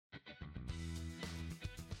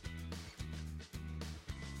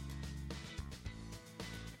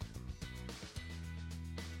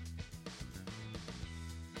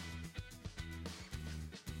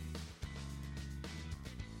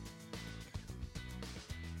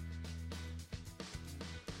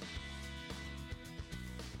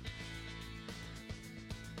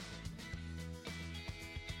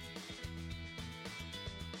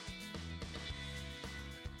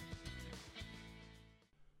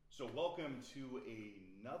welcome to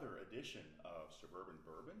another edition of Suburban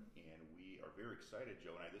Bourbon, and we are very excited,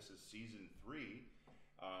 Joe and I. This is season 3,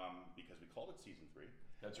 because we called it season 3.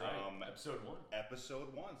 That's right. Episode 1.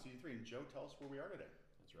 Episode 1, season 3. And Joe, tell us where we are today.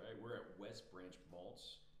 That's right. We're at West Branch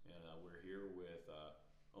Malts, and we're here with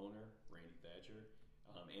owner Randy Thatcher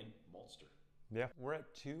and Maltster. Yeah, we're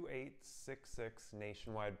at 2866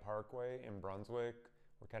 Nationwide Parkway in Brunswick.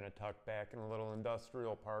 We're kind of tucked back in a little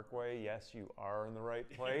industrial parkway. Yes, you are in the right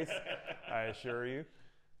place, I assure you.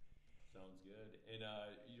 Sounds good. And,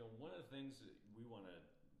 one of the things that we want to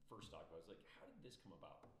first talk about is, how did this come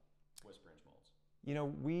about, West Branch Malts?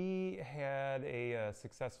 We had a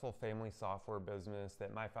successful family software business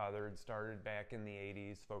that my father had started back in the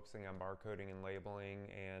 80s, focusing on barcoding and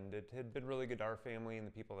labeling, and it had been really good to our family and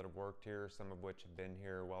the people that have worked here, some of which have been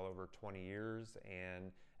here well over 20 years.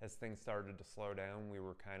 And as things started to slow down, we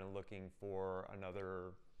were kind of looking for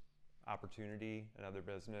another opportunity, another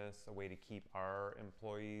business, a way to keep our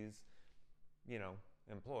employees,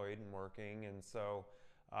 employed and working. And so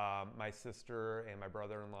my sister and my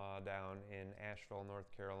brother-in-law down in Asheville, North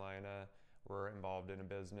Carolina, were involved in a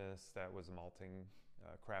business that was a malting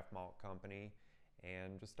craft malt company,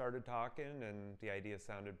 and just started talking, and the idea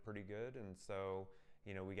sounded pretty good. And so,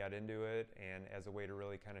 we got into it, and as a way to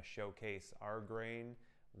really kind of showcase our grain,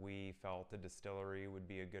 we felt a distillery would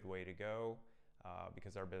be a good way to go,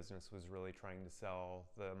 because our business was really trying to sell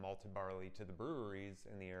the malted barley to the breweries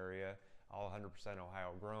in the area, all 100%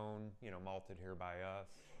 Ohio grown, malted here by us.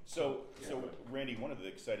 So Randy, one of the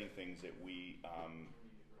exciting things that we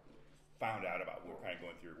found out about, we were kind of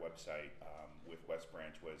going through your website with West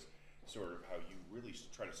Branch, was sort of how you really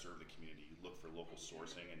try to serve the community. You look for local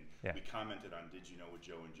sourcing, and we commented on Did You Know with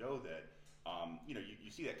Joe and Joe that, you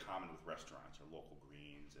see that common with restaurants or local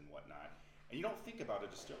greens and whatnot. And you don't think about a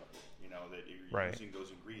distiller, that you're using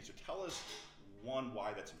those ingredients. So tell us, one,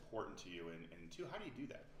 why that's important to you, and two, how do you do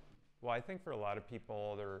that? Well, I think for a lot of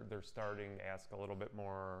people, they're starting to ask a little bit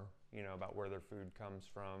more, about where their food comes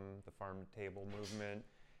from. The farm to table movement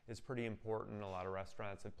is pretty important. A lot of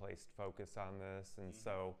restaurants have placed focus on this, and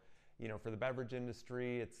so, for the beverage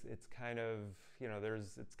industry, it's kind of,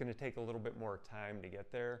 it's going to take a little bit more time to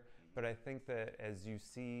get there. But I think that as you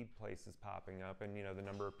see places popping up, and the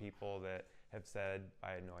number of people that have said,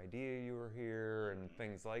 I had no idea you were here, and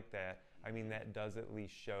things like that, that does at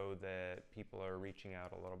least show that people are reaching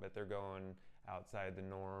out a little bit. They're going outside the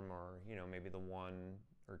norm, or maybe the 1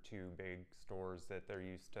 or 2 big stores that they're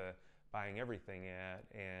used to buying everything at,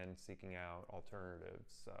 and seeking out alternatives.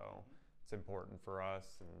 So it's important for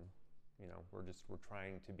us, and we're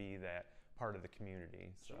trying to be that part of the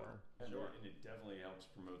community. So. Sure. And it definitely helps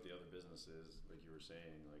promote the other businesses, like you were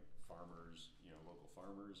saying, like farmers, local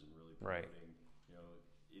farmers, and really promoting,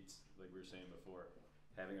 it's like we were saying before,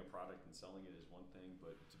 having a product and selling it is one thing,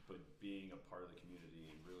 but being a part of the community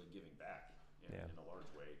and really giving back in a large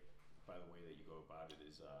way by the way that you go about it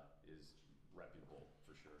is reputable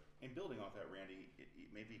for sure. And building off that, Randy,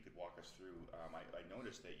 maybe you could walk us through, I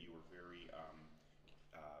noticed that you were very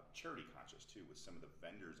charity conscious too with some of the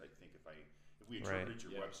vendors. I think if we interpreted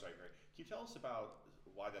your website right, can you tell us about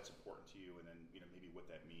why that's important to you, and then maybe what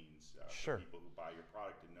that means for people who buy your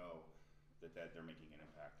product to know that they're making an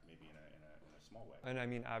impact, maybe in a small way. And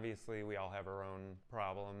obviously we all have our own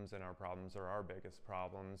problems, and our problems are our biggest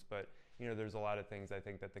problems, but there's a lot of things I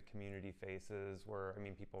think that the community faces where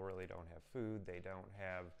people really don't have food, they don't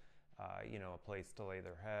have a place to lay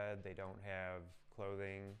their head, they don't have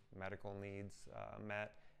clothing, medical needs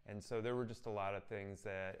met. And so there were just a lot of things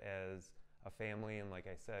that as a family, and like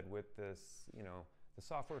I said, with this, the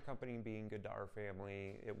software company being good to our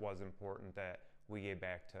family, it was important that we gave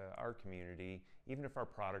back to our community. Even if our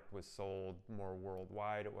product was sold more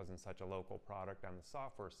worldwide, it wasn't such a local product on the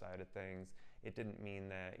software side of things. It didn't mean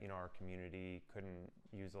that our community couldn't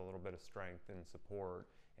use a little bit of strength and support.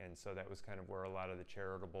 And so that was kind of where a lot of the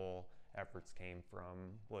charitable efforts came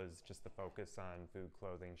from, was just the focus on food,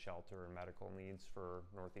 clothing, shelter, and medical needs for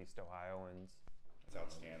Northeast Ohioans. That's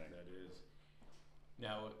outstanding. That is.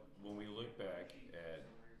 Now, when we look back at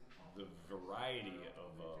the variety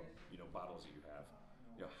of bottles that you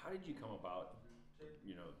have, how did you come about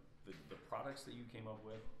the products that you came up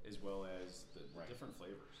with, as well as the different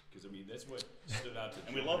flavors? Because that's what stood out to me.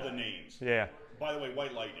 And we love the names. Yeah. By the way,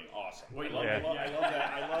 White Lightning, awesome. White Lightning. Lightning. I love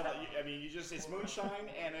that. I love that. it's moonshine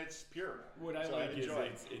and it's pure. What I like is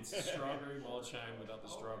it's strawberry malt shine without the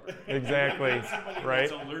strawberry. Exactly. Somebody right.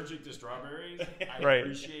 that's allergic to strawberries, I Right.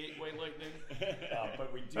 appreciate White Lightning,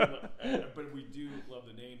 but we do love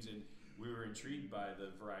the names, and we were intrigued by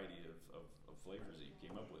the variety of flavors that you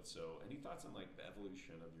came up with. So, any thoughts on the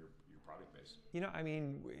evolution of your product base? I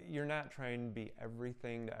mean, you're not trying to be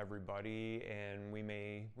everything to everybody, and we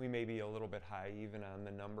may be a little bit high even on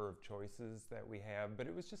the number of choices that we have, but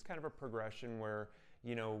it was just kind of a progression where,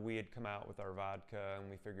 we had come out with our vodka and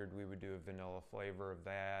we figured we would do a vanilla flavor of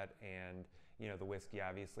that, and, the whiskey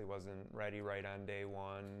obviously wasn't ready right on day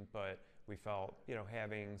one, but we felt,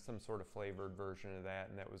 having some sort of flavored version of that,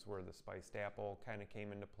 and that was where the spiced apple kind of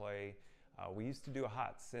came into play. We used to do a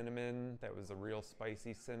hot cinnamon that was a real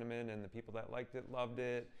spicy cinnamon, and the people that liked it loved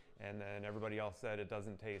it, and then everybody else said it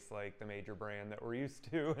doesn't taste like the major brand that we're used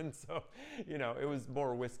to, and so it was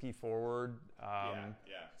more whiskey forward.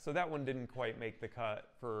 So that one didn't quite make the cut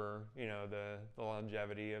for the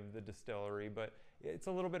longevity of the distillery, but it's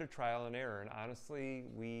a little bit of trial and error, and honestly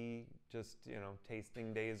we just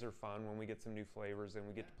tasting days are fun when we get some new flavors and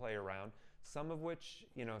we get to play around. Some of which,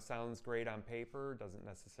 sounds great on paper, doesn't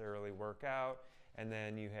necessarily work out. And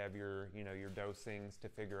then you have your dosings to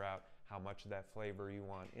figure out how much of that flavor you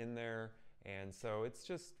want in there. And so it's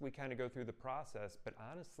just, we kind of go through the process. But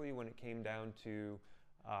honestly, when it came down to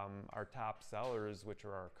our top sellers, which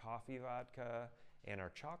are our coffee vodka and our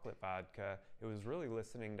chocolate vodka, it was really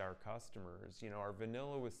listening to our customers. Our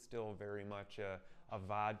vanilla was still very much a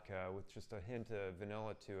vodka with just a hint of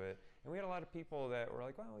vanilla to it. And we had a lot of people that were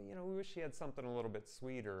like, well, we wish you had something a little bit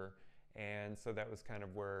sweeter. And so that was kind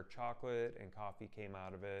of where chocolate and coffee came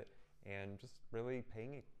out of it, and just really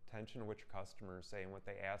paying attention to what your customers say and what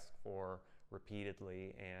they ask for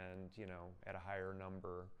repeatedly and, at a higher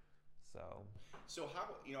number. So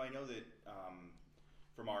how, I know that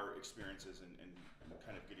from our experiences and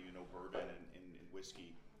kind of getting to know bourbon and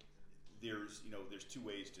whiskey, there's two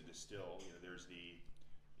ways to distill. There's the,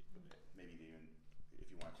 maybe even,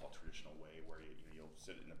 if you want to call it traditional way, where you'll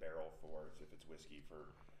sit it in a barrel for, if it's whiskey,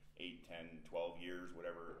 for 8, 10, 12 years,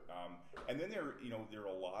 whatever. And then there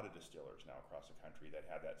are a lot of distillers now across the country that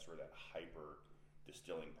have that sort of that hyper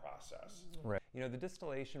distilling process. Right. The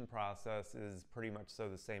distillation process is pretty much so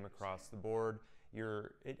the same across the board.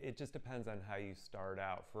 It just depends on how you start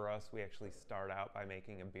out. For us, we actually start out by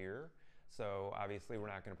making a beer. So obviously we're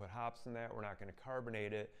not going to put hops in that, we're not going to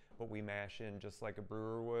carbonate it, but we mash in just like a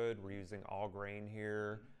brewer would. We're using all grain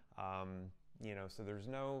here. So there's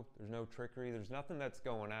no trickery. There's nothing that's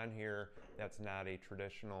going on here that's not a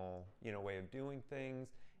traditional, way of doing things.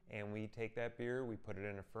 And we take that beer, we put it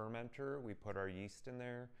in a fermenter, we put our yeast in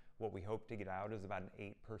there. What we hope to get out is about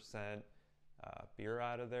an 8% beer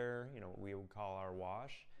out of there, what we would call our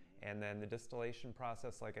wash. And then the distillation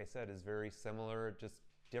process, like I said, is very similar, just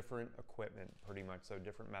different equipment pretty much, so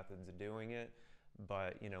different methods of doing it.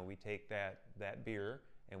 But we take that beer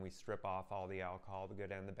and we strip off all the alcohol, the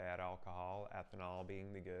good and the bad alcohol, ethanol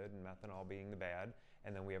being the good and methanol being the bad.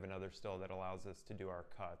 And then we have another still that allows us to do our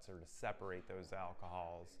cuts or to separate those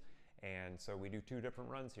alcohols. And so we do two different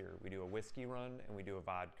runs here. We do a whiskey run and we do a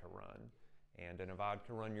vodka run. And in a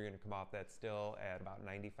vodka run, you're going to come off that still at about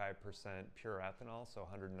 95% pure ethanol, so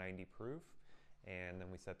 190 proof. And then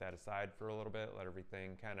we set that aside for a little bit, let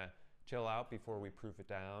everything kind of chill out before we proof it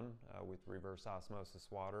down with reverse osmosis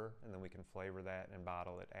water, and then we can flavor that and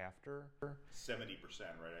bottle it after. 70%,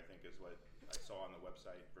 right, I think is what I saw on the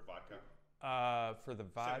website for vodka? For the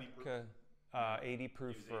vodka, 80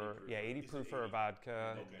 proof for, 80 proof for a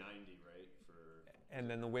vodka. And 90, right? And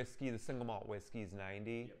then the whiskey, the single malt whiskey is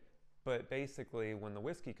 90. Yep. But basically, when the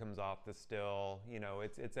whiskey comes off the still,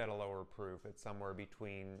 it's at a lower proof. It's somewhere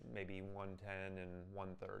between maybe 110 and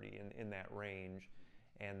 130 in that range.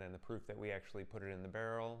 And then the proof that we actually put it in the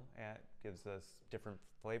barrel at gives us different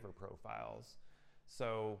flavor profiles.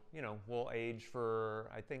 So, we'll age for,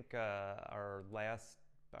 I think our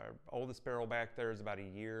oldest barrel back there is about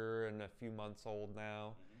a year and a few months old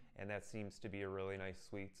now. And that seems to be a really nice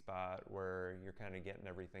sweet spot where you're kind of getting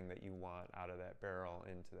everything that you want out of that barrel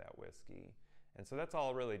into that whiskey. And so that's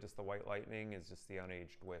all really just the White Lightning is just the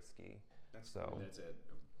unaged whiskey. That's so that's at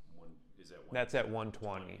one. Is that one? That's at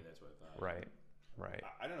 120. That's what I thought. Right.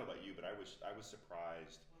 I don't know about you, but I was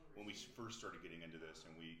surprised when we first started getting into this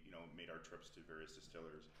and we made our trips to various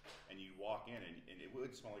distillers, and you walk in and it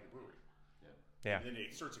would smell like a brewery. Yeah. And then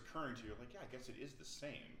it starts occurring to you, like, I guess it is the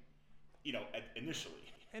same,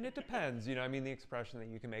 initially. And it depends, the expression that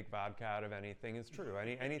you can make vodka out of anything is true.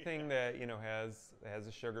 Anything that, has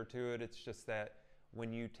a sugar to it, it's just that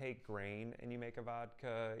when you take grain and you make a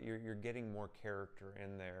vodka, you're getting more character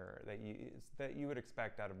in there that you would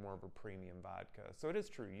expect out of more of a premium vodka. So it is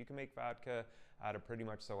true, you can make vodka out of pretty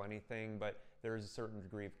much so anything, but there is a certain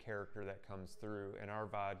degree of character that comes through in our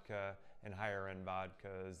vodka and higher end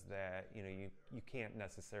vodkas that, you can't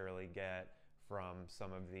necessarily get from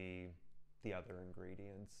some of the other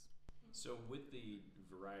ingredients. So with the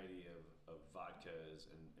variety of vodkas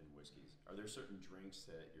and whiskeys, are there certain drinks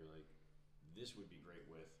that you're like, this would be great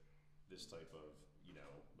with this type of,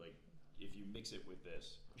 like if you mix it with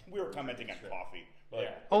this? We were commenting on coffee. But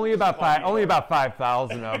Yeah. Only about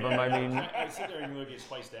 5,000 of them. I mean, I sit there and look at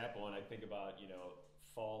spiced apple and I think about,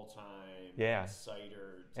 fall time, Yeah.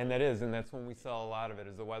 cider. and that's when we sell a lot of it.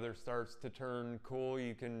 As the weather starts to turn cool,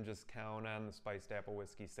 you can just count on the spiced apple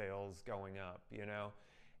whiskey sales going up,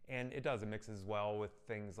 And it mixes well with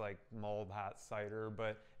things like mulled hot cider,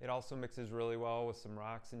 but it also mixes really well with some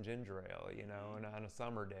rocks and ginger ale, and on a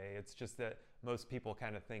summer day. It's just that most people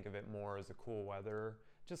kind of think of it more as a cool weather,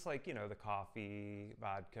 just like, the coffee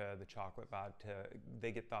vodka, the chocolate vodka,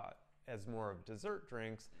 they get thought as more of dessert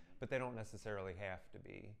drinks, but they don't necessarily have to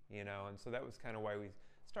be, and so that was kind of why we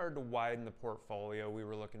started to widen the portfolio. We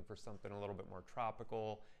were looking for something a little bit more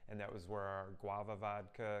tropical, and that was where our guava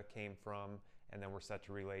vodka came from. And then we're set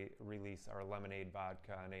to release our lemonade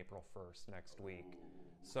vodka on April 1st next week.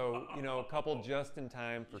 So, a couple just in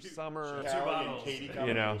time for summer. Callie and Katie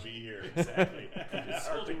Company will be here. Exactly.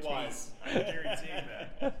 Our two wines. I'm guaranteeing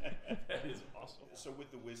that. That is awesome. So with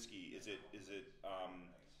the whiskey, is it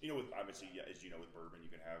with obviously, as you know, with bourbon, you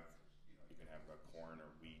can have corn or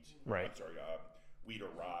wheat. Right. I'm sorry, wheat or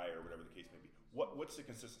rye or whatever the case may be. What's the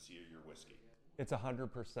consistency of your whiskey? It's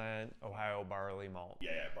 100% Ohio barley malt.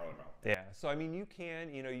 Yeah, barley malt. Yeah. So I mean, you can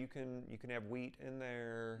have wheat in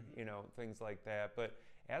there, things like that. But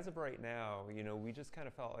as of right now, we just kind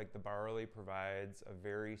of felt like the barley provides a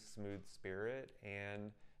very smooth spirit,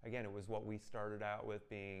 and again, it was what we started out with,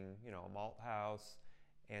 being a malt house.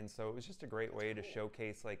 And so it was just a great way to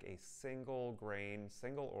showcase like a single grain,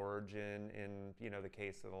 single origin. In the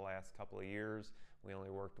case of the last couple of years, we only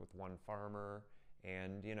worked with one farmer,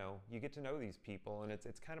 and you get to know these people, and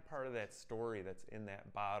it's kind of part of that story that's in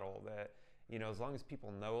that bottle that as long as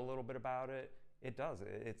people know a little bit about it,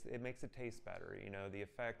 it makes it taste better. The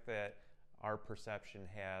effect that our perception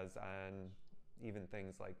has on even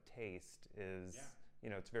things like taste is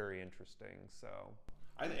it's very interesting. So.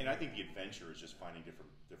 I think the adventure is just finding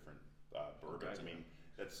different bourbons. I mean,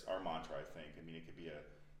 that's our mantra, I think. I mean, it could be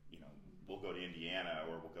we'll go to Indiana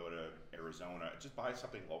or we'll go to Arizona. Just buy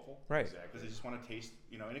something local. Right. Because they just want to taste,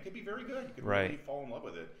 and it could be very good. You could right. really fall in love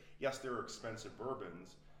with it. Yes, there are expensive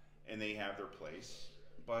bourbons, and they have their place.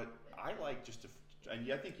 But I like just to, and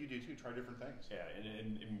I think you do too, try different things. Yeah,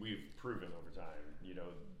 and we've proven over time,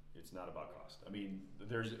 it's not about cost. I mean,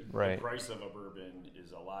 there's right. the price of a bourbon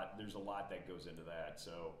is a lot. There's a lot that goes into that.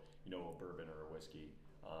 So, a bourbon or a whiskey.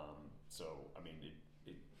 So, I mean,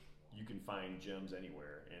 you can find gems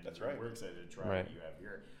anywhere, and that's right. We're excited to try right. what you have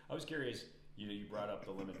here. I was curious. You brought up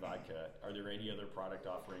the lemon vodka. Are there any other product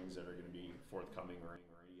offerings that are going to be forthcoming, or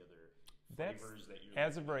any other flavors that you're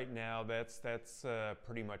as of right now? That's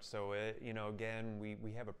pretty much so it. Again,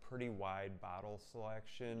 we have a pretty wide bottle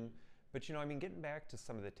selection. But getting back to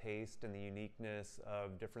some of the taste and the uniqueness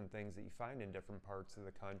of different things that you find in different parts of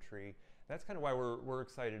the country, that's kind of why we're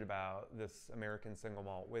excited about this American single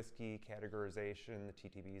malt whiskey categorization. The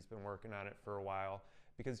TTB's been working on it for a while,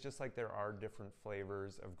 because just like there are different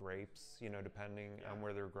flavors of grapes, depending on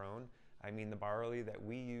where they're grown. I mean, the barley that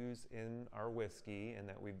we use in our whiskey and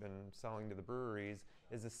that we've been selling to the breweries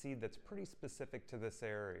is a seed that's pretty specific to this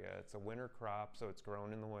area. It's a winter crop, so it's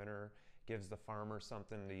grown in the winter. Gives the farmer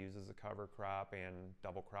something to use as a cover crop and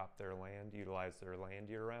double crop their land, utilize their land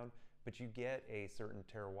year round. But you get a certain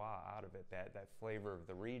terroir out of it, that flavor of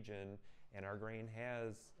the region, and our grain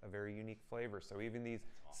has a very unique flavor. So even these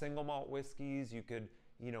single malt whiskeys, you could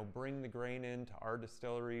bring the grain into our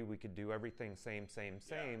distillery. We could do everything same,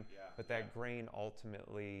 but that grain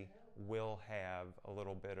ultimately will have a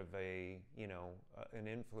little bit of an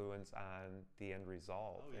influence on the end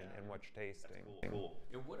result and what you're tasting. That's cool.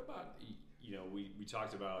 And what about, we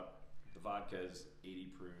talked about the vodka's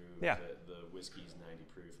 80 proof, the whiskey's 90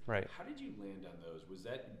 proof. Right. How did you land on those? Was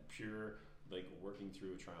that pure, like, working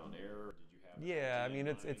through a trial and error? Did you have Yeah, I mean,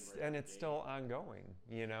 it's still ongoing.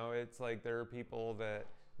 It's like there are people that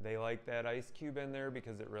they like that ice cube in there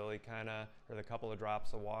because it really or the couple of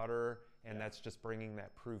drops of water, and that's just bringing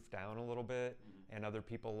that proof down a little bit. Mm-hmm. And other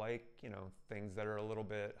people like, things that are a little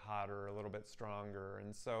bit hotter, a little bit stronger.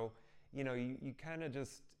 And so, you kind of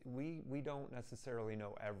just, we don't necessarily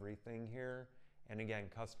know everything here. And again,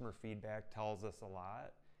 customer feedback tells us a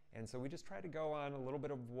lot. And so we just try to go on a little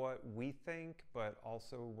bit of what we think, but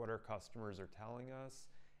also what our customers are telling us.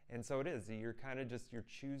 And so it is, you're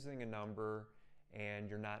choosing a number, and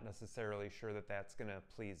you're not necessarily sure that that's going to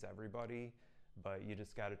please everybody, but you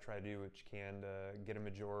just got to try to do what you can to get a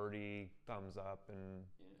majority thumbs up and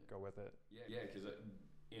go with it. Yeah, because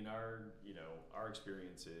in our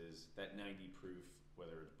experience is that 90 proof,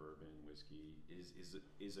 whether it's bourbon, whiskey,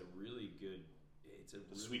 is a really good. It's a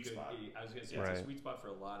really sweet good, spot. I was gonna say Right. it's a sweet spot for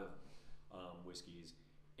a lot of whiskeys,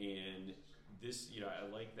 and this, I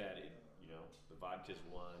like that it. The vodka's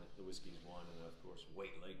one, the whiskey's one, and then of course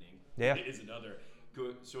White Lightning is another.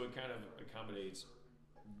 So it kind of accommodates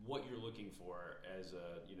what you're looking for as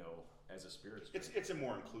a spirits drink. It's a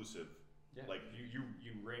more inclusive. Yeah. Like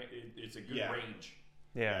it's a good range.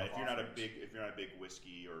 Yeah. If you're not a big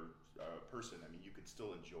whiskey or person, I mean, you could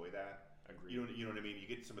still enjoy that. Agreed. You know what I mean? You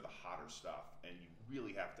get some of the hotter stuff, and you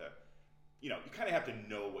really have to, you kind of have to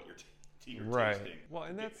know what you're tasting. Well,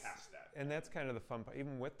 and to get past that. And that's kind of the fun part,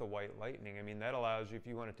 even with the White Lightning. I mean, that allows you, if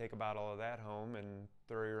you want to take a bottle of that home and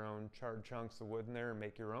throw your own charred chunks of wood in there and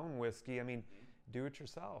make your own whiskey, I mean, do it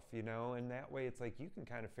yourself, and that way it's like you can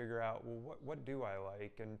kind of figure out, well, what do I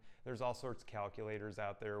like? And there's all sorts of calculators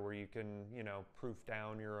out there where you can, proof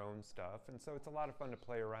down your own stuff. And so it's a lot of fun to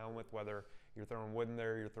play around with, whether you're throwing wood in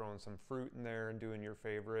there, you're throwing some fruit in there and doing your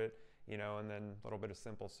favorite, and then a little bit of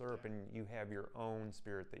simple syrup, and you have your own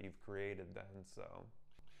spirit that you've created then, so.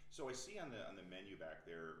 So I see on the menu back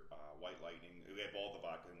there, White Lightning. We have all the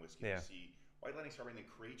vodka and whiskey. Yeah. I see White Lightning strawberry, and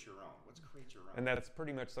then create your own. What's create your own? And that's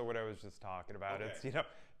pretty much what I was just talking about. Okay. It's,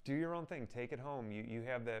 do your own thing. Take it home. You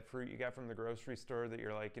have that fruit you got from the grocery store that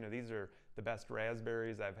you're like, these are the best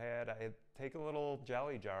raspberries I've had. I take a little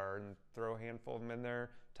jelly jar and throw a handful of them in there,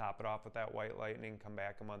 top it off with that White Lightning, come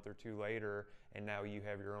back a month or two later, and now you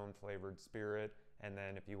have your own flavored spirit. And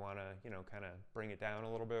then if you want to, kind of bring it down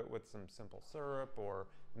a little bit with some simple syrup or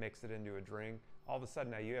mix it into a drink, all of a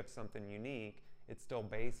sudden now you have something unique. It's still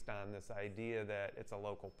based on this idea that it's a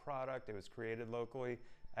local product. It was created locally.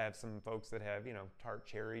 I have some folks that have, tart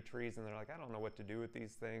cherry trees, and they're like, I don't know what to do with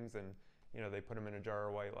these things. And, they put them in a jar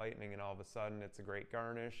of White Lightning, and all of a sudden it's a great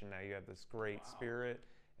garnish, and now you have this great spirit.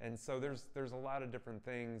 And so there's a lot of different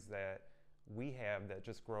things that we have that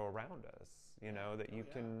just grow around us, that you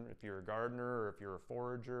can, if you're a gardener or if you're a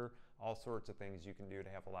forager, all sorts of things you can do to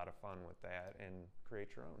have a lot of fun with that and create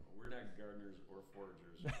your own. We're not gardeners or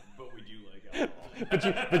foragers, but we do like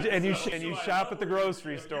alcohol. but you shop at the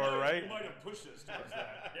grocery store, right? You might have pushed us towards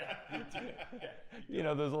that.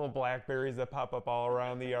 Yeah. Those little blackberries that pop up all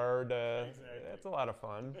around the yard. Exactly. That's a lot of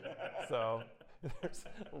fun. So there's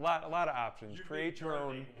a lot of options. Create your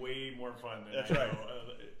own. Way more fun than That's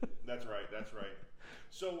right. That's right.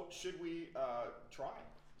 So should we try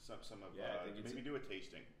some of maybe do a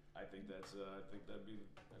tasting? I think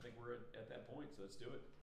we're at that point, so let's do it.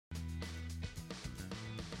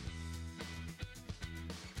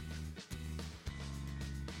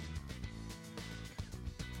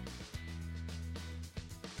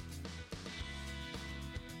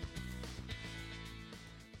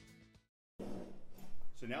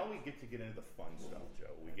 So now we get into the fun stuff, Joe.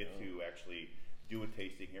 We get to actually do a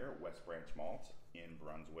tasting here at West Branch Malts in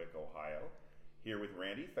Brunswick, Ohio. Here with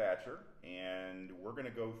Randy Thatcher, and we're going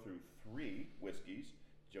to go through 3 whiskeys.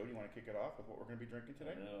 Joe, do you want to kick it off with what we're going to be drinking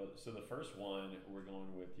today? So the first one, we're going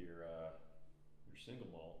with your single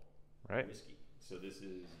malt whiskey. So this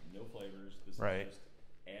is no flavors. This is just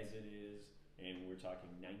as it is, and we're talking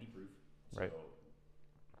 90 proof. So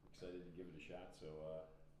excited to give it a shot. So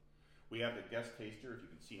we have the guest taster, if you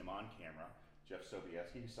can see him on camera, Jeff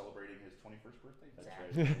Sobieski. He's celebrating his 21st birthday. That's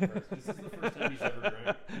right. This is the first time he's ever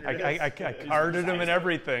drank. I carded him and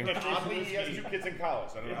everything. Oddly, he has 2 kids in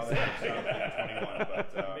college. I don't know how that works out being 21,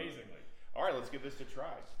 but amazingly. All right, let's give this a try.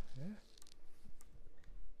 Yeah.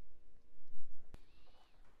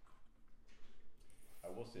 I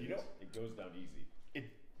will say this, it goes down easy.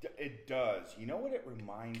 It does. You know what it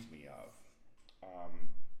reminds me of?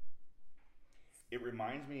 It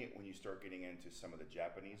reminds me when you start getting into some of the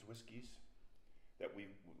Japanese whiskeys that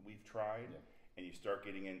we've tried, and you start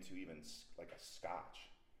getting into even like a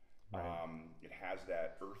Scotch. It has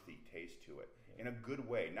that earthy taste to it in a good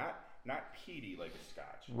way, not peaty like a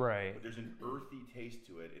Scotch, right? But there's an earthy taste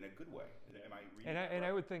to it in a good way. Am I reading? And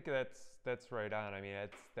I would think that's right on. I mean,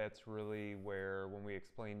 that's really where when we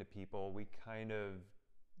explain to people, we kind of,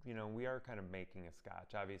 we are kind of making a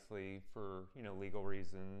Scotch, obviously for legal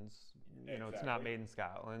reasons. It's not made in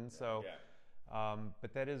Scotland, so. Yeah.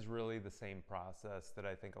 But that is really the same process that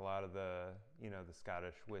I think a lot of the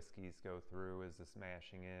Scottish whiskeys go through, is this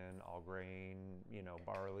mashing in all grain,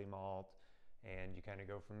 barley malt, and you kind of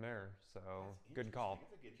go from there. So good call.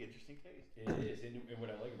 It's an interesting taste. It is, and what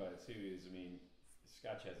I like about it too is,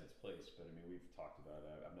 Scotch has its place, but we've talked about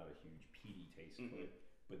it. I'm not a huge peaty taste to it,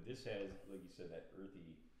 but this has, like you said, that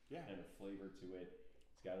earthy kind of flavor to it.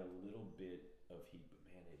 It's got a little bit of heat, but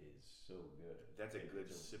man, it is so good. That's a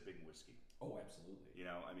good sipping whiskey. Oh, absolutely. You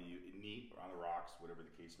know, I mean, neat on the rocks, whatever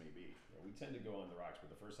the case may be. Yeah, we tend to go on the rocks, but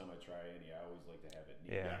the first time I try any, I always like to have it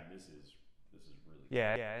neat. Yeah. And this is really good.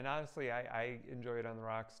 Yeah, and honestly, I enjoy it on the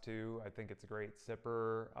rocks too. I think it's a great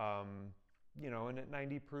sipper. You know, and at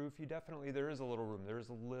 90 proof, there is a little room. There's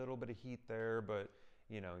a little bit of heat there, but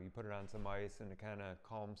you know, you put it on some ice and it kind of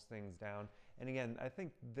calms things down. And again, I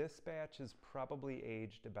think this batch is probably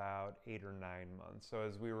aged about 8 or 9 months. So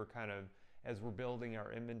as we're building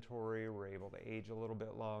our inventory, we're able to age a little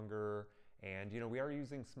bit longer. And you know, we are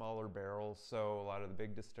using smaller barrels, so a lot of the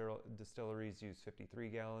big distilleries use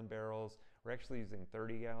 53-gallon barrels. We're actually using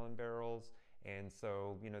 30-gallon barrels, and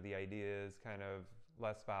so you know, the idea is kind of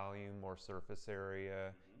less volume, more surface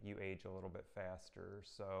area. You age a little bit faster.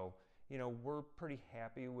 So you know, we're pretty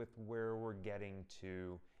happy with where we're getting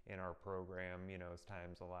to in our program. You know, as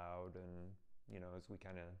time's allowed, and you know, as we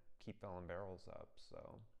kind of keep filling barrels up.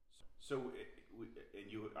 So,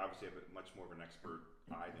 and you obviously have much more of an expert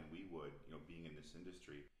eye than we would, you know, being in this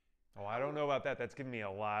industry. Oh, I don't know about that. That's giving me a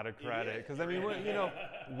lot of credit because I mean,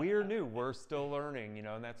 we're new. We're still learning, you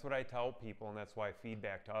know, and that's what I tell people, and that's why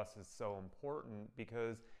feedback to us is so important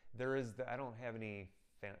because I don't have any,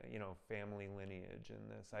 family lineage in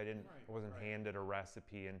this. I wasn't handed a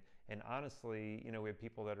recipe, and honestly, you know, we have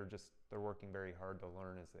people that they're working very hard to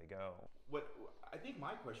learn as they go. What I think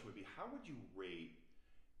my question would be, how would you rate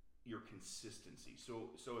your consistency?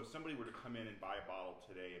 So if somebody were to come in and buy a bottle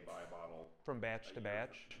today and buy a bottle from batch to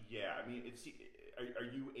batch, yeah, I mean, are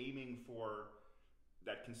you aiming for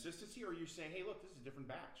that consistency, or are you saying, hey, look, this is a different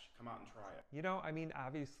batch, come out and try it? You know, I mean,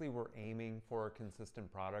 obviously we're aiming for a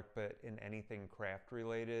consistent product, but in anything craft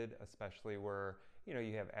related, especially where you know,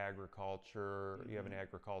 you have agriculture, you have an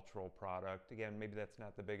agricultural product. Again, maybe that's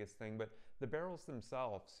not the biggest thing, but the barrels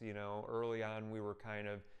themselves, you know, early on we were kind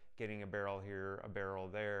of getting a barrel here, a barrel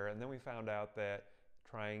there, and then we found out that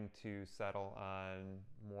trying to settle on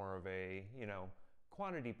more of a, you know,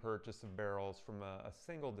 quantity purchase of barrels from a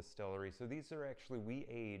single distillery. So these are actually, we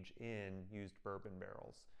age in used bourbon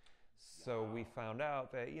barrels. So we found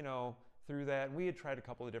out that, you know, through that, and we had tried a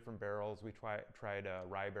couple of different barrels. We tried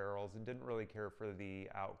rye barrels and didn't really care for the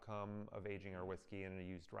outcome of aging our whiskey in a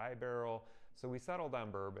used rye barrel. So we settled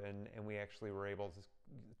on bourbon, and we actually were able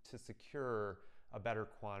to secure a better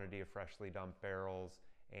quantity of freshly dumped barrels.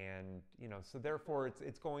 And, you know, so therefore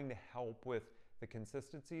it's going to help with the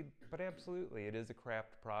consistency, but absolutely, it is a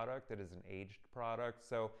craft product, it is an aged product,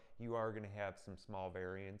 so you are going to have some small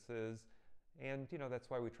variances. And, you know, that's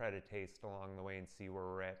why we try to taste along the way and see where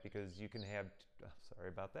we're at, because you can have, sorry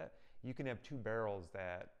about that, you can have two barrels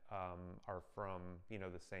that are from, you know,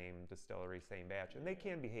 the same distillery, same batch, and they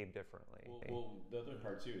can behave differently. Well, the other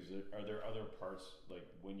part too is, are there other parts, like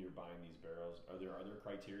when you're buying these barrels, are there other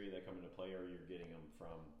criteria that come into play, or you're getting them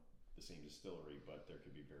from the same distillery, but there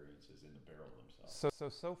could be variances in the barrel themselves?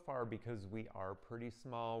 So far, because we are pretty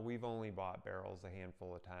small, we've only bought barrels a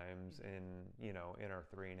handful of times in our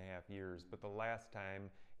 3.5 years. But the last time,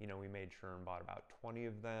 you know, we made sure and bought about 20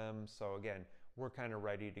 of them. So again, we're kind of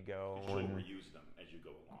ready to go. You'll reuse them as you go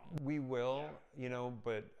along. We will, you know,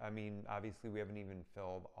 but I mean, obviously we haven't even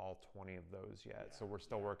filled all 20 of those yet. So we're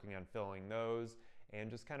still working on filling those and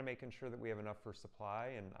just kind of making sure that we have enough for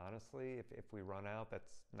supply. And honestly, if we run out,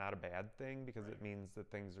 that's not a bad thing, because it means that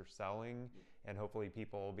things are selling, and hopefully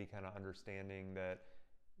people will be kind of understanding that,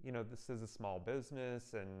 you know, this is a small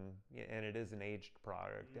business and it is an aged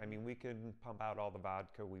product. I mean, we can pump out all the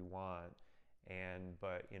vodka we want,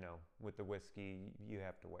 but you know, with the whiskey, you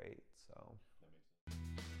have to wait. So.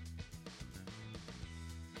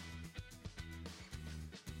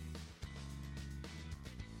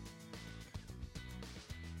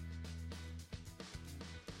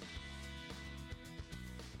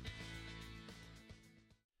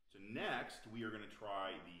 Next, we are going to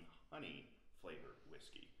try the honey flavored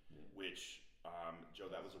whiskey, which, Joe,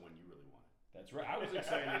 that was the one you really wanted. That's right. I was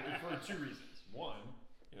excited for two reasons. One,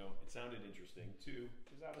 you know, it sounded interesting. Two,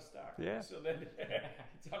 it was out of stock. Yeah. So then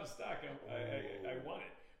it's out of stock. I want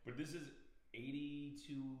it. But this is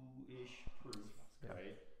 82-ish proof,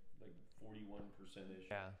 right? Like 41%-ish.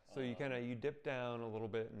 Yeah. So you dip down a little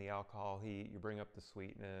bit in the alcohol heat, you bring up the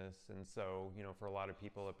sweetness, and so, you know, for a lot of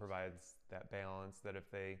people it provides that balance that if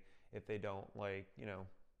they don't like, you know,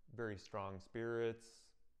 very strong spirits,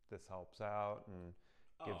 this helps out and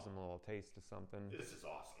gives them a little taste of something. This is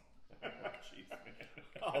awesome. Jeez, man.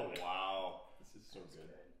 Oh, wow. This is so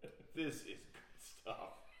good. This is good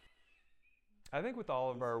stuff. I think with all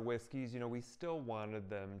of our whiskeys, you know, we still wanted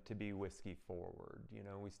them to be whiskey forward. You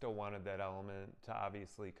know, we still wanted that element to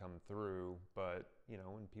obviously come through, but, you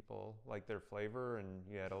know, when people like their flavor and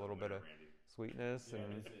you add a little bit of sweetness. Yeah,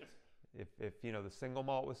 And this is. if you know the single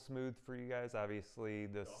malt was smooth for you guys, obviously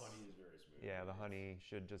The honey is very smooth. yeah, the honey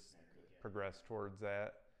should just progress towards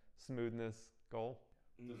that smoothness goal.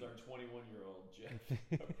 Those are 21-year-old Jeff.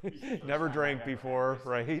 Never drank before,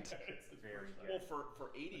 right? Well,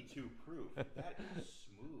 for 82 proof, that is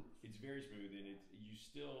smooth. It's very smooth, and it's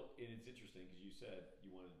interesting because you said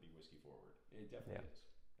you wanted to be whiskey forward. It definitely is.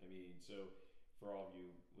 I mean, so for all of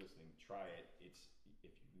you listening, try it. It's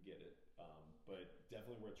if you can get it, but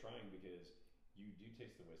definitely worth trying because you do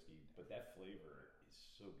taste the whiskey, but that flavor is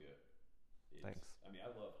so good. Thanks. I mean,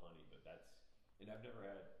 I love honey, but and I've never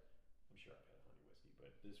had. I'm sure I've had honey whiskey,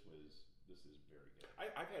 but this is very good.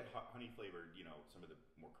 I've had honey flavored, some of the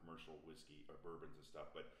more commercial whiskey or bourbons and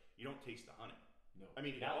stuff, but you don't taste the honey. No, I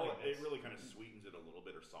mean, it really kind of sweetens it a little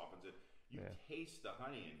bit or softens it. You taste the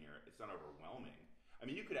honey in here. It's not overwhelming. I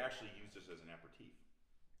mean, you could actually use this as an aperitif.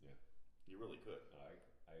 Yeah, you really could.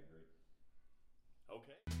 I agree.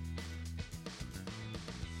 Okay.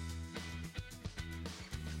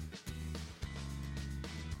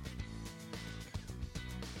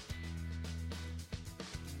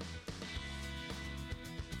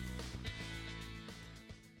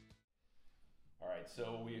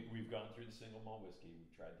 So we've gone through the single malt whiskey.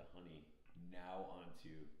 We've tried the honey. Now on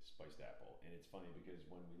to spiced apple. And it's funny because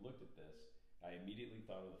when we looked at this, I immediately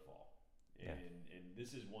thought of the fall. And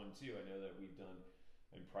this is one too. I know that we've done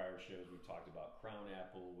in prior shows. We've talked about Crown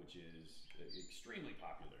Apple, which is extremely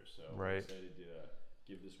popular. So we're excited to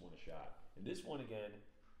give this one a shot. And this one again,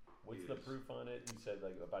 what's the proof on it? You said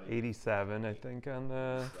like about 87, I think, on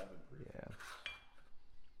the 87 proof. Yeah.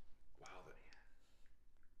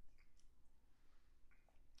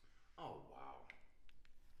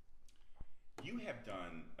 You have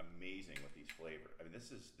done amazing with these flavors. I mean,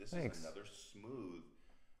 this is another smooth,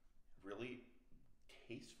 really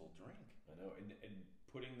tasteful drink. I know, and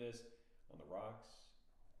putting this on the rocks,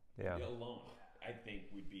 alone, I think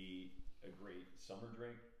would be a great summer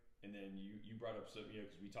drink. And then you brought up some,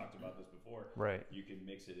 because we talked about this before. Right. You can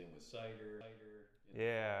mix it in with cider.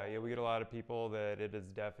 Yeah, we get a lot of people that it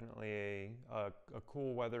is definitely a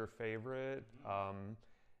cool weather favorite. Mm-hmm.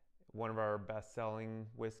 One of our best-selling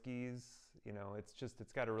whiskeys.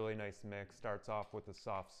 It's got a really nice mix. Starts off with a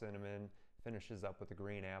soft cinnamon, finishes up with a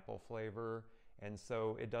green apple flavor, and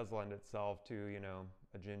so it does lend itself to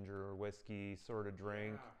a ginger or whiskey sort of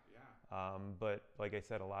drink. Yeah. But like I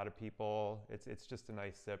said, a lot of people, it's just a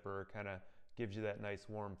nice sipper. Kind of gives you that nice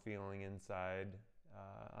warm feeling inside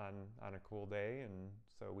on a cool day, and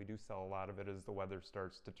so we do sell a lot of it as the weather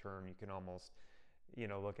starts to turn. You can almost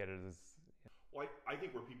look at it as. Well, I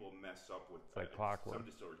think where people mess up with like clockwork. Some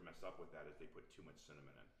distillers mess up with that is they put too much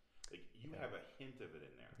cinnamon in. Like you have a hint of it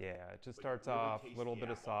in there. Yeah, it just starts off a little bit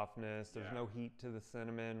of softness. There's no heat to the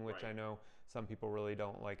cinnamon, which I know some people really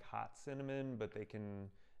don't like hot cinnamon, but they can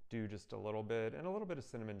do just a little bit, and a little bit of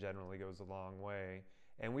cinnamon generally goes a long way.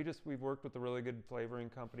 And we've worked with a really good flavoring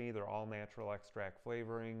company. They're all natural extract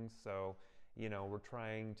flavorings, so we're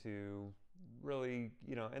trying to really,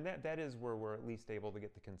 and that is where we're at least able to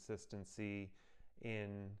get the consistency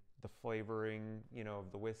in the flavoring,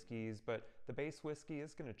 of the whiskeys. But the base whiskey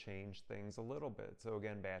is going to change things a little bit. So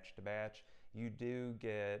again, batch to batch, you do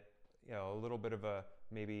get, a little bit of a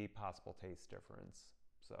maybe possible taste difference.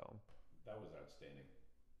 So that was outstanding.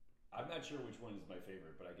 I'm not sure which one is my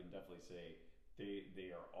favorite, but I can definitely say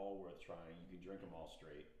they are all worth trying. You can drink them all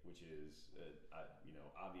straight, which is,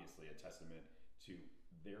 obviously a testament to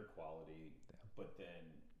their quality, but then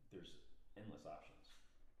there's endless options.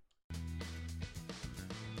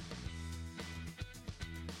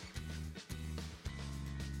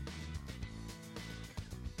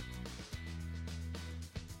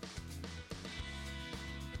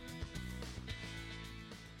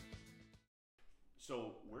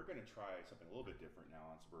 So we're going to try something a little bit different now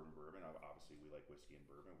on Suburban Bourbon. Obviously, we like whiskey and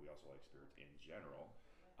bourbon. We also like spirits in general.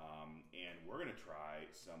 And we're going to try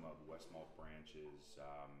some of West Malt Branch's,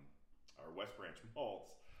 or West Branch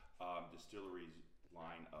Malts distillery's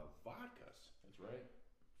line of vodkas. That's right.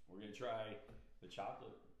 We're going to try the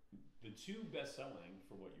chocolate, the two best-selling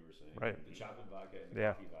from what you were saying. Right. The chocolate vodka and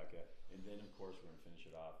the coffee vodka. And then, of course, we're going to finish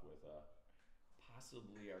it off with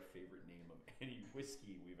possibly our favorite name of any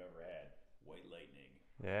whiskey we've ever had. White Lightning,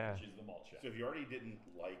 which is the malt shop. So if you already didn't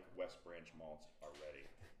like West Branch malts already,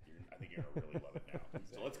 I think you're going to really love it now.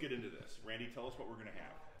 Exactly. So let's get into this. Randy, tell us what we're going to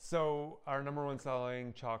have. So our number one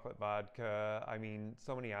selling chocolate vodka, I mean,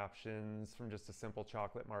 so many options from just a simple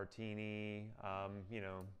chocolate martini,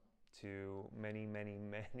 to many, many,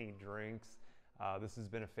 many drinks. This has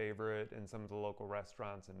been a favorite in some of the local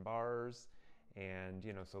restaurants and bars, and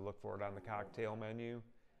so look for it on the cocktail menu.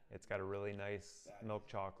 It's got a really nice milk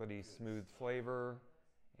chocolatey smooth flavor,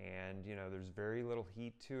 and there's very little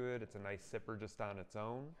heat to it. It's a nice sipper just on its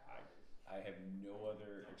own. I have no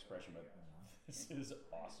other expression, but this is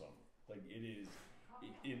awesome. Like it is,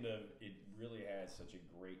 it really has such a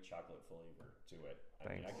great chocolate flavor to it.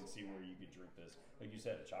 I mean, I can see where you could drink this. Like you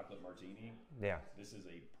said, a chocolate martini. Yeah. This is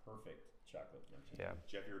a perfect chocolate martini. Yeah.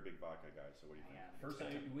 Jeff, you're a big vodka guy, so what do you think? First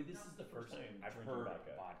time, this is the first time I've drinking heard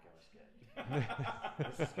vodka. vodka was good.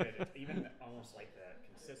 This is good. It's even almost like the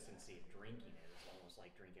consistency of drinking it. It's almost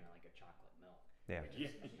like drinking like a chocolate milk. Yeah. Which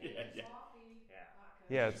is amazing.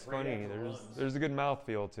 Yeah, it's funny. There's a good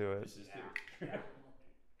mouthfeel to it. This is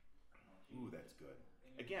Ooh, that's good.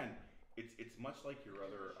 Again, it's much like your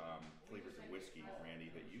other flavors of whiskey,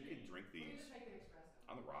 Randy, that you could drink these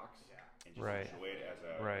on the rocks and just enjoy it as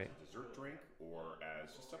a dessert drink or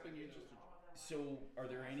as just something you just. So, are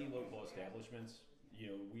there any local establishments?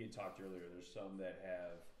 We had talked earlier. There's some that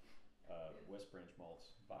have West Branch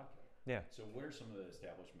Malts vodka. Yeah. So, what are some of the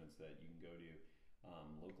establishments that you can go to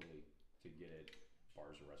locally to get it?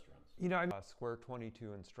 Bars or restaurants? Square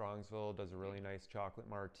 22 in Strongsville does a really nice chocolate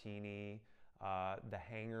martini. The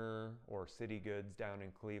Hangar or City Goods down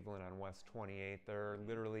in Cleveland on West 28th, they're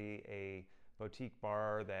literally a boutique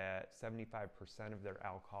bar that 75% of their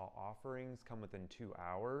alcohol offerings come within 2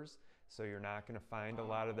 hours. So you're not going to find a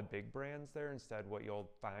lot of the big brands there. Instead, what you'll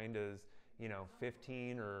find is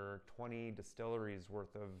 15 or 20 distilleries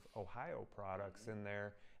worth of Ohio products in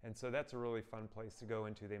there. And so that's a really fun place to go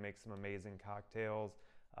into. They make some amazing cocktails.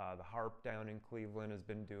 The Harp down in Cleveland has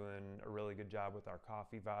been doing a really good job with our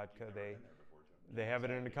coffee vodka. They have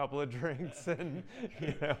it in a couple of drinks, and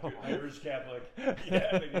Irish Catholic. Yeah,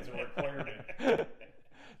 I think it's a requirement.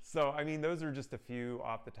 So, I mean, those are just a few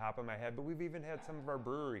off the top of my head, but we've even had some of our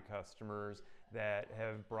brewery customers that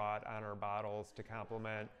have brought on our bottles to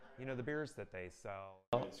complement, the beers that they sell.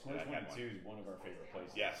 Square 22 is one of our favorite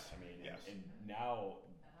places. Yes. I mean, and now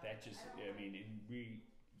that just,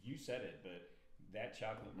 you said it, but that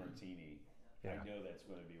chocolate martini, I know that's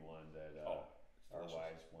going to be one that our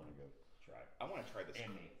wives want to go try. I want to try this.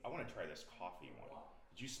 And me. I want to try this coffee one.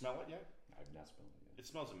 Did you smell it yet? I've not smelled it yet. It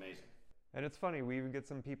smells amazing. And it's funny, we even get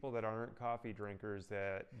some people that aren't coffee drinkers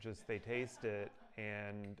that they taste it,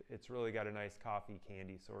 and it's really got a nice coffee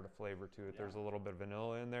candy sort of flavor to it. There's a little bit of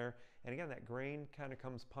vanilla in there. And again, that grain kind of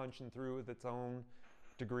comes punching through with its own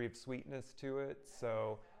degree of sweetness to it.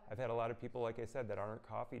 So I've had a lot of people, like I said, that aren't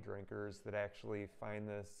coffee drinkers that actually find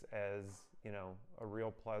this as, a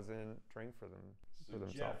real pleasant drink for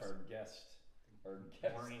themselves. Jeff, our guest.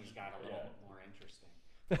 Morning's got a little more interesting.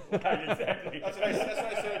 Exactly. That's what I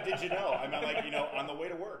said. Did you know? I'm like, on the way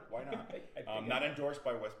to work. Why not? Not endorsed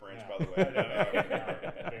by West Branch, by the way.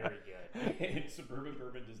 Very good. Suburban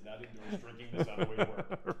Bourbon does not endorse drinking this on the way to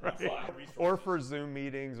work. Right. Or for Zoom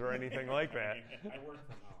meetings or anything like that. I work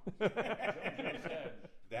from home.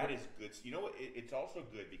 That is good. It's also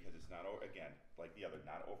good because it's not, again, like the other,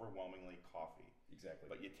 not overwhelmingly coffee. Exactly.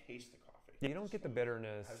 But you taste the coffee. You don't get the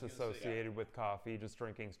bitterness associated with coffee, just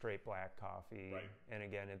drinking straight black coffee. Right. And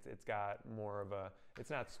again, it's got more of it's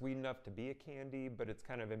not sweet enough to be a candy, but it's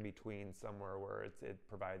kind of in between somewhere where it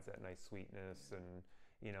provides that nice sweetness and,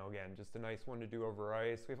 again, just a nice one to do over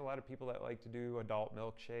ice. We have a lot of people that like to do adult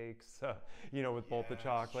milkshakes, with both the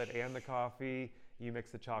chocolate and the coffee. You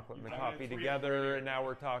mix the chocolate and the coffee together, and now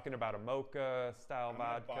we're talking about a mocha style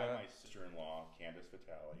vodka. I'm gonna buy my sister-in-law, Candace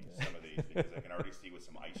Vitale, some of these because I can already see with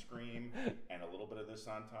some ice cream and a little bit of this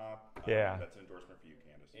on top. That's an endorsement for you,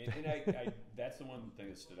 Candace. And I that's the one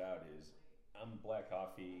thing that stood out is I'm black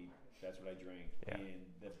coffee. That's what I drink, and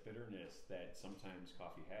the bitterness that sometimes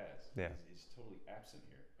coffee has is totally absent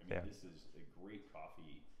here. I mean, this is a great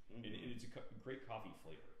coffee, and it's a great coffee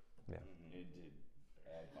flavor. Yeah. And to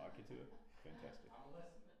add vodka to it, fantastic.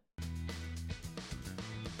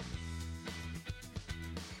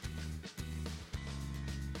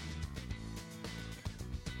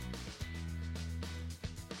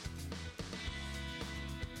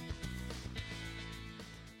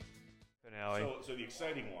 Finale. So the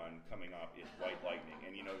exciting one coming up is White Lightning,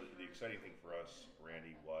 and the exciting thing for us,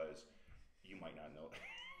 Randy, was you might not know.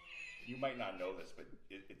 You might not know this, but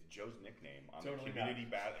it's Joe's nickname on the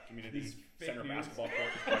community center basketball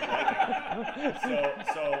court. White Lightning.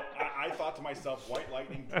 So I thought to myself, White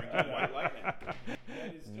Lightning drinking White Lightning.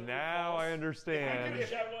 Now I understand. I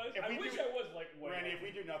wish I was like White. Randy, if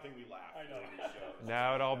we do nothing, we laugh. I know.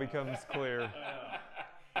 Now it all becomes clear.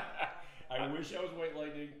 I wish I was White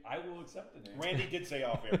Lightning. I will accept the name. Randy did say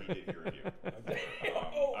off air he did hear you.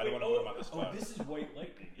 I don't want to put him on the spot. Oh, this is White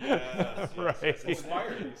Lightning. Yes, Right. It's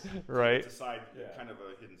inspired. Right. It's a side, kind of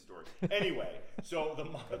a hidden story. Anyway, so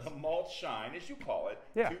the malt shine, as you call it,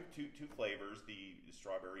 Yeah. two flavors, the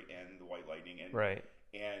strawberry and the white lightning, and Right.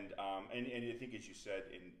 and I think, as you said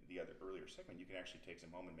in the earlier segment, you can actually take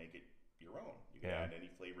some home and make it your own. You can Yeah. add any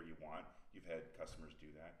flavor you want. You've had customers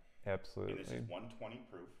do that. Absolutely. And this is 120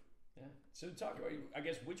 proof. Yeah. So talk about, I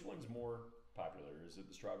guess, which one's more popular? Is it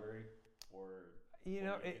the strawberry or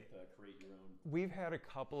create your own? We've had a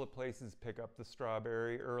couple of places pick up the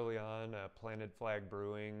strawberry early on. Planted Flag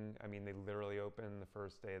Brewing, I mean, they literally opened the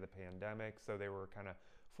first day of the pandemic, so they were kind of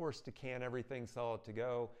forced to can everything, sell it to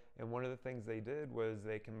go. And one of the things they did was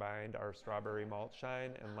they combined our strawberry malt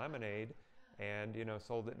shine and lemonade, and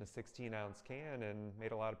sold it in a 16-ounce can, and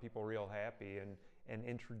made a lot of people real happy, and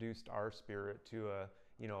introduced our spirit to a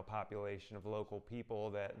population of local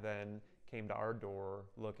people that then came to our door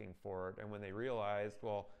looking for it. And when they realized,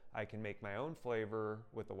 well, I can make my own flavor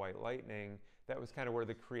with the white lightning, that was kind of where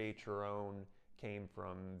the create your own came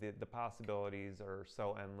from. The possibilities are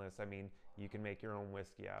so endless. I mean, you can make your own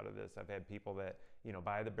whiskey out of this. I've had people that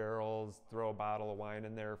buy the barrels, throw a bottle of wine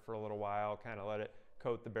in there for a little while, kind of let it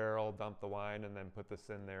coat the barrel, dump the wine, and then put this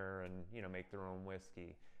in there and make their own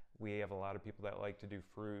whiskey. We have a lot of people that like to do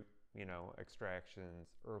fruit extractions,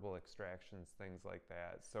 herbal extractions, things like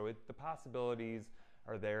that. So the possibilities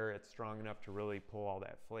are there. It's strong enough to really pull all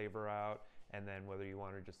that flavor out. And then whether you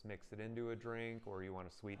want to just mix it into a drink or you want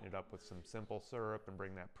to sweeten it up with some simple syrup and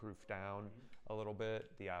bring that proof down a little bit,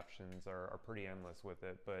 the options are pretty endless with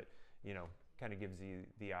it. But, kind of gives you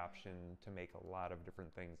the option to make a lot of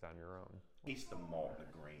different things on your own. Taste the malt, the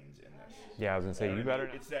grains in this. Yeah, I was gonna say you better.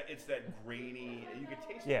 It's that grainy. You can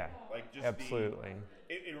taste Yeah, it. Like just absolutely.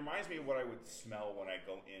 It reminds me of what I would smell when I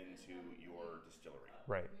go into your distillery.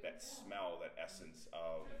 Right. That smell, that essence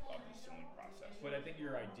of the distilling process. But I think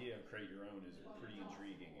your idea of create your own is pretty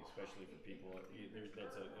intriguing, especially for people.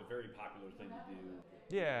 That's a very popular thing to do.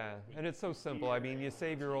 Yeah, and it's so simple. I mean, you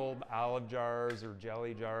save your old olive jars or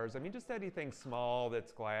jelly jars. I mean, just anything small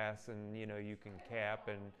that's glass and you can cap,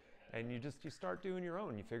 and you start doing your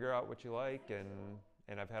own. You figure out what you like, and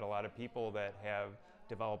I've had a lot of people that have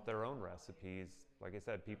developed their own recipes. Like I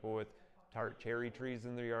said, people with tart cherry trees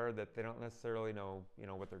in their yard that they don't necessarily know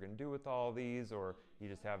what they're going to do with all these, or you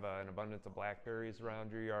just have an abundance of blackberries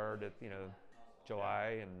around your yard at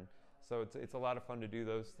July, and so it's a lot of fun to do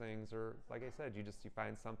those things. Or like I said, you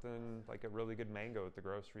find something like a really good mango at the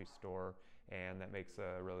grocery store, and that makes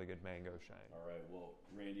a really good mango shine. All right, well,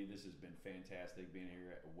 Randy, this has been fantastic being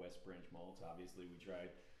here at West Branch Malts. Obviously, we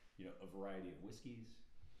tried a variety of whiskeys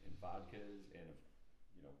and vodkas and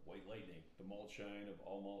White Lightning, the malt shine of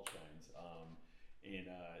all malt shines.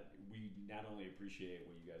 And we not only appreciate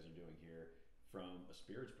what you guys are doing here from a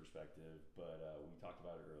spirits perspective, but we talked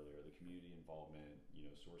about it earlier, the community involvement,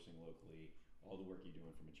 sourcing locally, all the work you're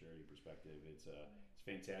doing from a charity perspective. It's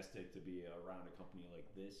fantastic to be around a company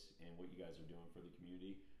like this and what you guys are doing for the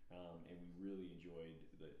community. And we really enjoyed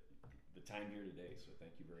the time here today, so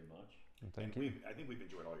thank you very much. Thank you. I think we've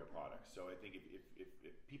enjoyed all your products. So I think if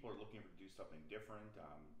people are looking to do something different,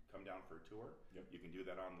 come down for a tour. Yep. You can do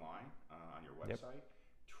that online on your website.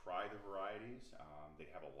 Try the varieties. They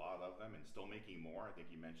have a lot of them and still making more. I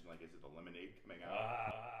think you mentioned, is it the lemonade coming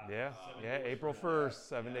out? Yeah, April 1st,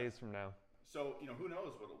 7 days from now. So, who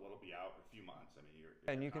knows what'll be out in a few months. I mean,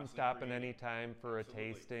 and you can stop at any time for a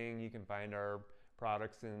tasting. You can find our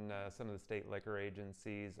products in some of the state liquor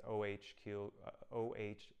agencies.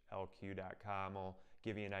 OHLQ.com will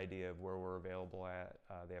give you an idea of where we're available at.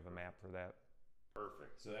 They have a map for that.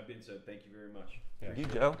 Perfect. So that being said, thank you very much. Thank you,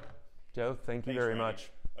 Joe. Joe, thank you very much.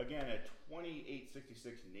 Again, at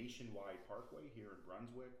 2866 Nationwide Parkway here in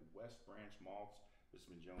Brunswick, West Branch Malts. This has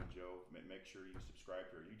been Joe and Joe. Make sure you subscribe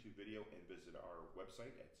to our YouTube video and visit our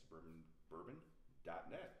website at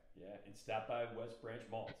suburbanbourbon.net. Yeah, and stop by West Branch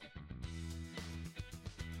Malts.